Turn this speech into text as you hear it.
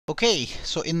Okay,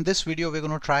 so in this video we're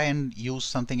going to try and use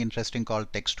something interesting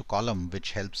called text to column,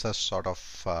 which helps us sort of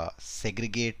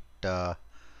segregate the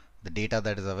data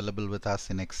that is available with us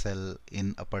in Excel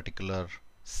in a particular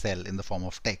cell in the form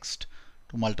of text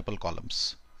to multiple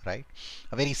columns, right?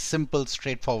 A very simple,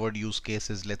 straightforward use case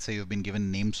is, let's say you've been given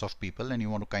names of people and you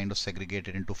want to kind of segregate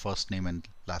it into first name and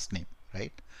last name,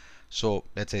 right? So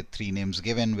let's say 3 names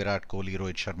given: Virat Kohli,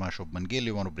 Rohit Sharma, Shubman Gill.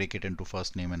 You want to break it into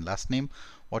first name and last name.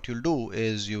 What you'll do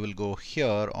is you will go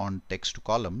here on text to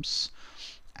columns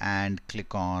and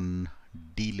click on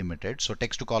delimited. So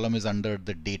text to column is under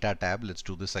the data tab. Let's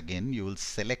do this again. You will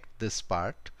select this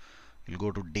part. You'll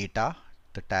go to data,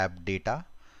 the tab data,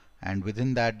 and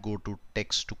within that go to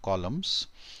text to columns,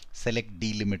 select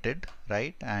delimited,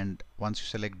 right? And once you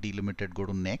select delimited, go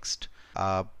to next,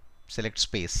 select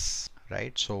space.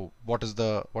 Right, so what is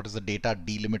the data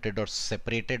delimited or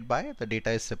separated by? The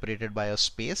data is separated by a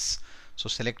space, so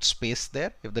select space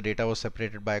there. If the data was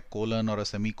separated by a colon or a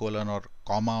semicolon or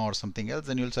comma or something else,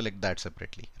 then you'll select that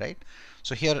separately, right?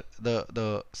 So here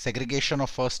the segregation of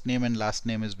first name and last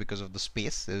name is because of the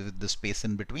space, with the space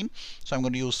in between. So I'm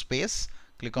going to use space,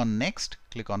 click on next,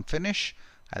 click on finish.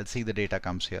 I'll see the data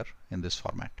comes here in this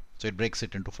format. So it breaks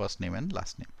it into first name and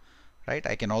last name. Right,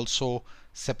 I can also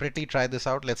separately try this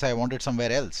out. Let's say I want it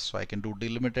somewhere else, so I can do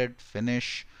delimited,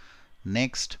 finish,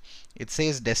 next. It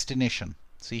says destination.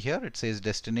 See here, it says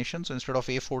destination. So instead of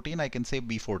A14, I can say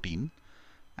B14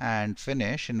 and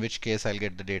finish, in which case I'll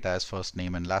get the data as first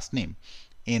name and last name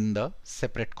in the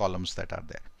separate columns that are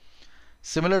there.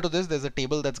 Similar to this, there's a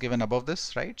table that's given above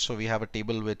this, right? So we have a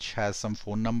table which has some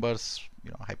phone numbers,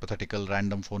 hypothetical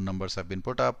random phone numbers have been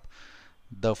put up.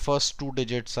 The first 2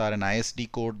 digits are an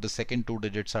ISD code, the second 2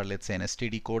 digits are, let's say, an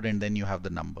STD code, and then you have the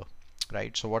number,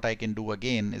 right? So what I can do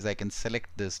again is I can select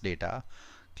this data,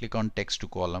 click on text to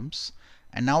columns,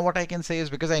 and now what I can say is,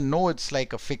 because I know it's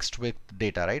like a fixed width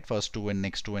data, right? First 2 and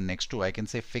next 2 and next 2, I can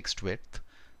say fixed width,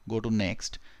 go to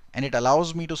next, and it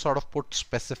allows me to sort of put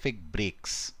specific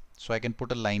breaks. So I can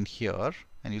put a line here,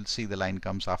 and you'll see the line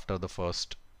comes after the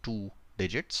first 2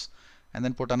 digits, and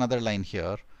then put another line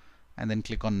here, and then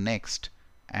click on next.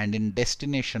 And in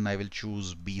destination I will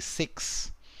choose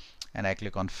B6 and I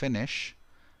click on finish.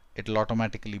 It will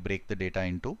automatically break the data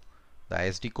into the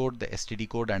ISD code, the STD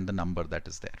code, and the number that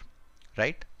is there,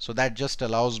 right? So that just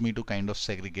allows me to kind of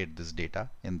segregate this data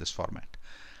in this format.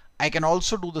 I can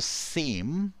also do the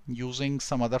same using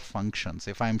some other functions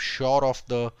if I'm sure of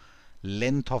the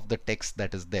length of the text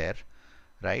that is there,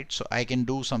 right? So I can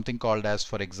do something called as,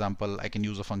 for example, I can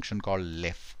use a function called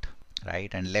left,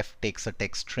 right? And left takes a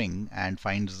text string and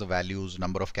finds the values,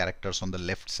 number of characters on the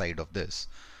left side of this.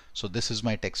 So this is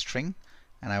my text string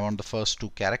and I want the first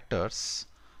 2 characters.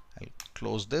 I'll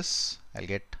close this, I'll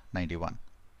get 91,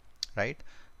 right?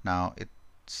 Now it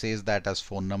says that as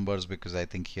phone numbers because I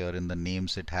think here in the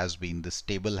names it has been, this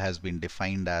table has been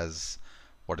defined as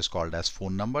what is called as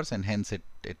phone numbers, and hence it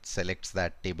selects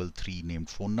that table 3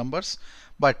 named phone numbers.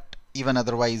 But even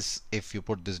otherwise, if you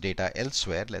put this data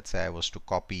elsewhere, let's say I was to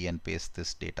copy and paste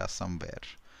this data somewhere.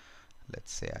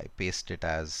 Let's say I paste it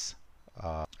as,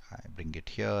 I bring it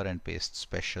here and paste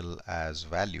special as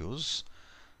values,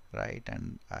 right?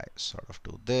 And I sort of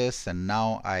do this, and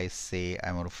now I say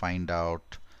I want to find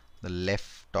out the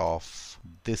left of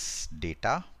this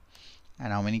data.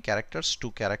 And how many characters?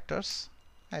 2 characters.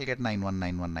 I'll get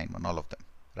 919191, all of them,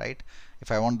 right?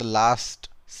 If I want the last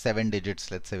 7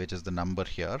 digits, let's say, which is the number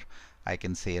here, I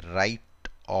can say right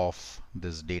of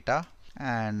this data,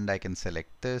 and I can select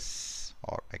this,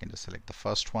 or I can just select the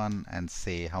first one and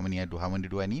say how many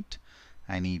do I need?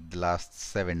 I need the last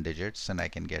 7 digits, and I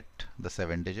can get the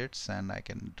 7 digits, and I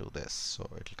can do this, so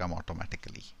it'll come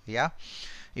automatically. Yeah.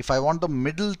 If I want the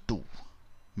middle two,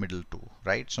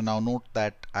 right? So now note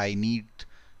that I need,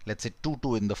 let's say,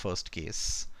 2 in the first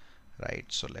case, right?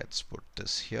 So let's put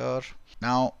this here.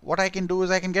 Now what I can do is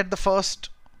I can get the first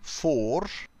 4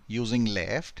 using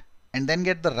left and then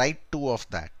get the right 2 of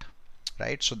that,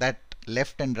 right? So that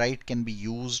left and right can be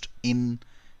used in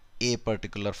a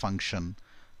particular function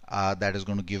that is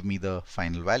going to give me the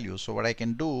final value. So what I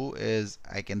can do is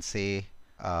I can say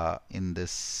in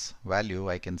this value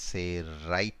I can say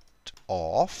right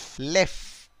of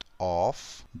left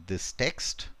of this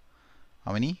text.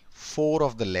 How many? 4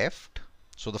 of the left,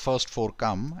 so the first 4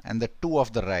 come, and the 2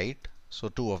 of the right, so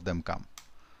 2 of them come.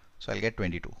 So I'll get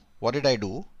 22. What did I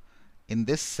do? In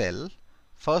this cell,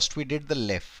 first we did the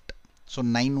left, so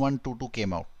 9122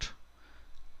 came out.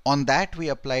 On that we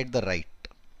applied the right,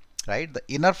 right? The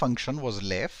inner function was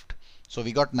left, so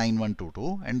we got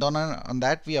 9122, and on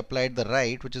that we applied the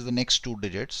right, which is the next 2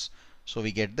 digits, so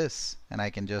we get this, and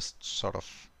I can just sort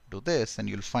of do this, and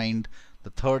you'll find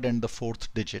the third and the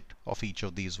fourth digit of each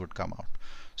of these would come out.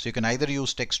 So you can either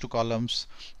use text to columns.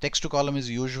 Text to column is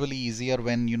usually easier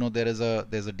when there's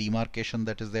a demarcation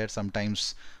that is there.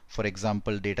 Sometimes, for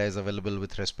example, data is available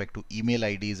with respect to email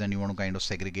IDs and you want to kind of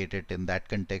segregate it in that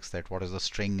context, that what is the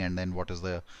string and then what is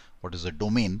the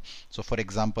domain. So for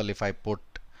example, if I put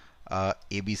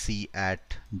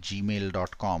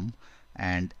abc@gmail.com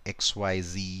and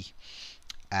xyz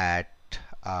at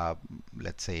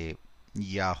let's say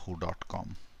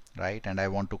yahoo.com, right, and I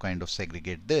want to kind of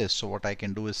segregate this, so what I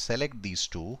can do is select these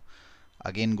two,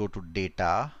 again go to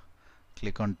data,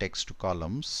 click on text to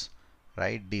columns,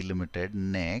 right, delimited,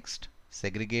 next,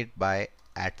 segregate by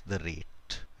 @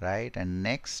 right, and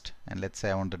next, and let's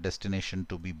say I want the destination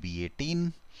to be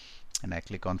B18, and I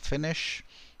click on finish,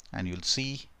 and you'll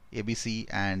see abc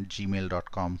and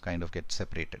gmail.com kind of get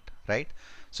separated, right?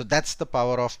 So that's the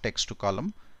power of text to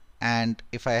column. And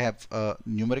if I have a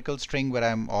numerical string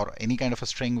where or any kind of a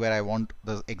string where I want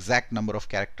the exact number of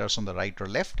characters on the right or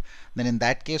left, then in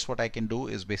that case what I can do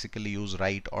is basically use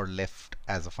right or left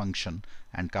as a function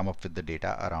and come up with the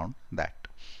data around that.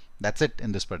 That's it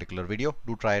in this particular video.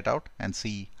 Do try it out and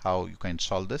see how you can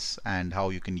solve this and how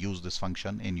you can use this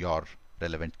function in your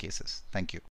relevant cases. Thank you.